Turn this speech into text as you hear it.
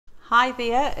Hi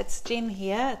there, it's Jen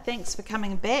here. Thanks for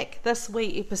coming back. This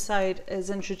week episode is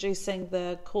introducing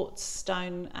the quartz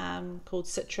stone called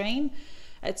Citrine.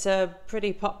 It's a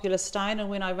pretty popular stone, and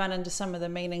when I run into some of the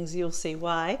meanings you'll see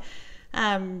why.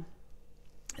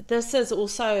 This is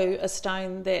also a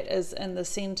stone that is in the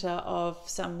centre of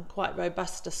some quite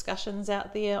robust discussions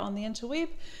out there on the interweb,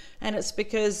 and it's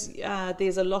because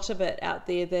there's a lot of it out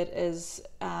there that is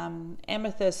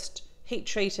amethyst heat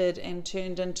treated and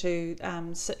turned into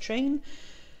citrine.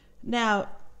 Now,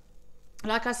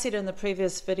 like I said in the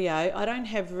previous video, I don't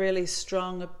have really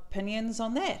strong opinions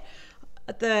on that.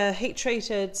 The heat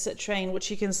treated citrine, which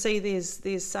you can see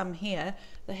there's some here,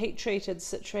 the heat treated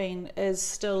citrine is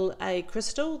still a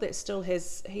crystal that still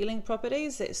has healing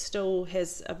properties, that still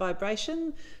has a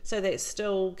vibration, so that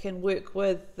still can work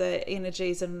with the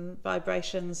energies and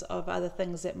vibrations of other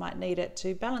things that might need it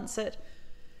to balance it,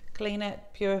 clean it,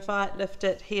 purify it, lift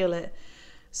it, heal it.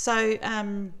 So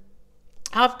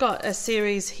I've got a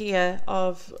series here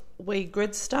of wee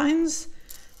grid stones,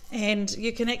 and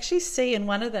you can actually see in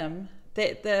one of them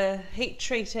that the heat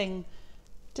treating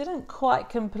didn't quite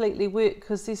completely work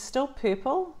because there's still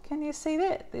purple. Can you see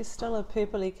that? There's still a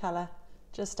purpley colour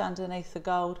just underneath the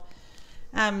gold.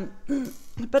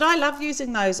 But I love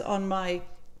using those on my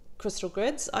crystal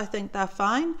grids. I think they're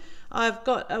fine. I've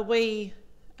got a wee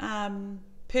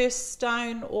purse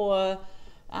stone or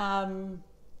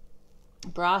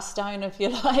brass stone, if you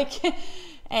like,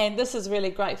 and this is really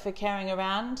great for carrying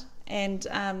around, and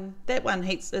that one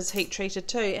is heat treated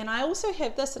too. And I also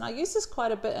have this, and I use this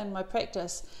quite a bit in my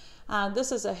practice.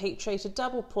 This is a heat treated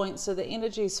double point, so the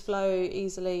energies flow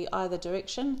easily either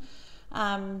direction.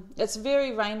 It's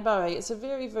very rainbowy. It's a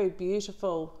very, very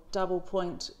beautiful double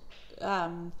point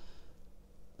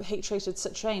heat treated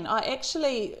citrine. I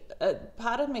actually,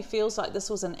 part of me feels like this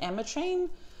was an ametrine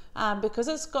because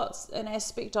it's got an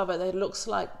aspect of it that looks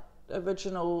like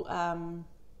original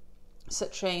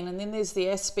citrine, and then there's the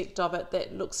aspect of it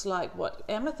that looks like what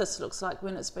amethyst looks like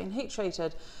when it's been heat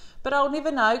treated. But I'll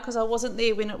never know because I wasn't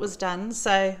there when it was done,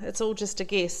 so it's all just a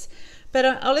guess. But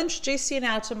I'll introduce you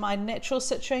now to my natural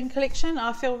citrine collection.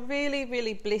 I feel really,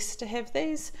 really blessed to have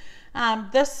these.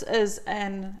 This is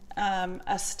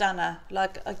a stunner.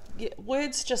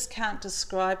 Words just can't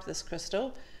describe this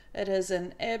crystal. It is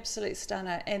an absolute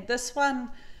stunner. And this one,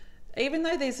 even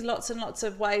though there's lots and lots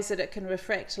of ways that it can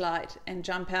refract light and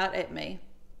jump out at me,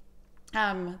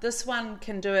 this one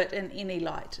can do it in any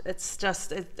light. It's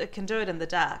just, it can do it in the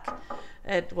dark.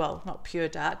 Well, not pure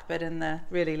dark, but in the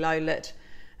really low lit,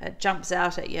 it jumps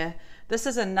out at you. This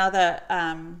is another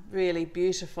really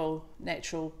beautiful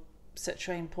natural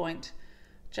citrine point.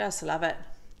 Just love it.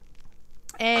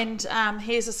 And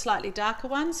here's a slightly darker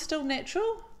one, still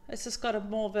natural. It's just got a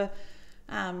more of a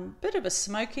bit of a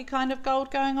smoky kind of gold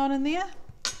going on in there.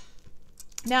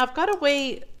 Now I've got a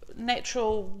wee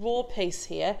natural raw piece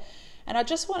here, and I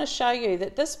just want to show you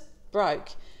that this broke,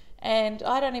 and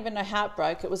I don't even know how it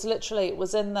broke. It was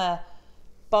in the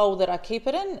bowl that I keep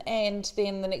it in, and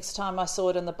then the next time I saw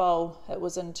it in the bowl it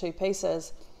was in two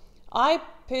pieces. I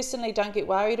personally don't get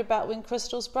worried about when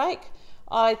crystals break.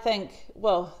 I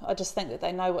just think that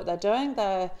they know what they're doing.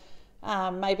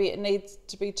 Maybe it needs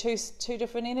to be two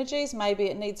different energies. Maybe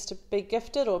it needs to be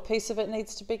gifted, or a piece of it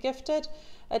needs to be gifted.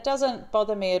 It doesn't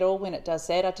bother me at all when it does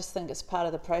that. I just think it's part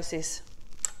of the process.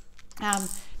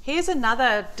 Here's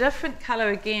another different colour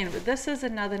again, but this is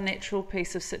another natural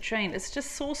piece of citrine. It's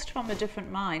just sourced from a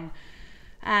different mine,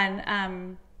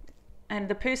 and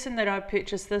the person that I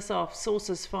purchased this off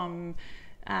sources from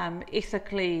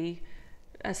ethically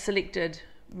selected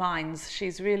mines.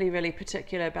 She's really, really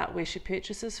particular about where she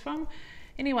purchases from.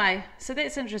 Anyway, so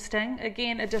that's interesting.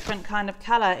 Again, a different kind of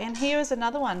colour. And here is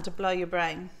another one to blow your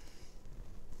brain.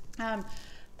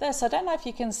 This, I don't know if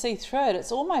you can see through it.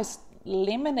 It's almost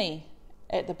lemony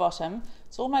at the bottom.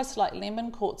 It's almost like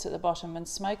lemon quartz at the bottom and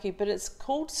smoky, but it's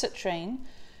called citrine,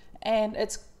 and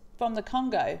it's from the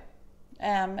Congo.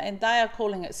 And they are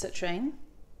calling it citrine.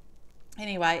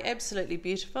 Anyway, absolutely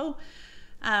beautiful.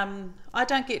 I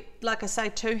don't get, like I say,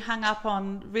 too hung up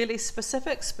on really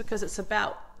specifics because it's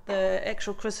about the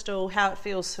actual crystal, how it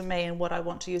feels for me and what I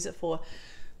want to use it for.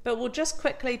 But we'll just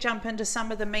quickly jump into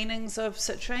some of the meanings of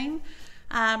citrine.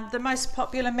 The most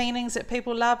popular meanings that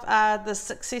people love are the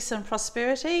success and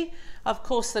prosperity. Of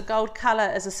course, the gold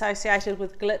colour is associated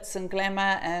with glitz and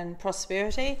glamour and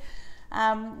prosperity.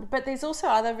 But there's also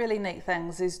other really neat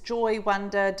things. There's joy,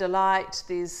 wonder, delight,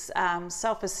 there's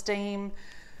self-esteem,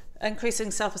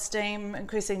 increasing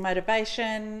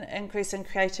motivation, increasing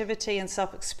creativity and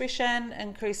self-expression,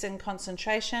 increasing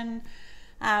concentration,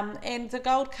 And the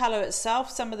gold colour itself,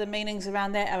 some of the meanings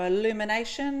around that are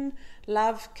illumination,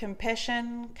 love,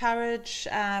 compassion, courage,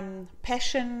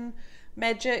 passion,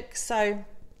 magic. So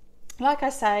like I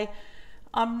say,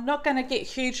 I'm not going to get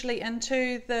hugely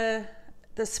into the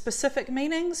specific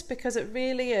meanings, because it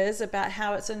really is about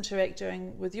how it's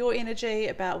interacting with your energy,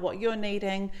 about what you're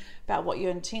needing, about what your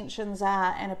intentions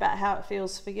are, and about how it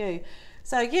feels for you.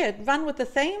 So yeah, run with the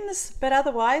themes, but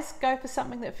otherwise go for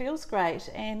something that feels great.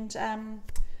 And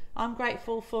I'm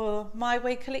grateful for my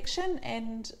weed collection,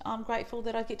 and I'm grateful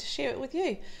that I get to share it with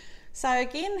you. So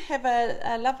again, have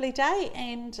a lovely day,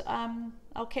 and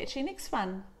I'll catch you next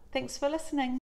one. Thanks for listening.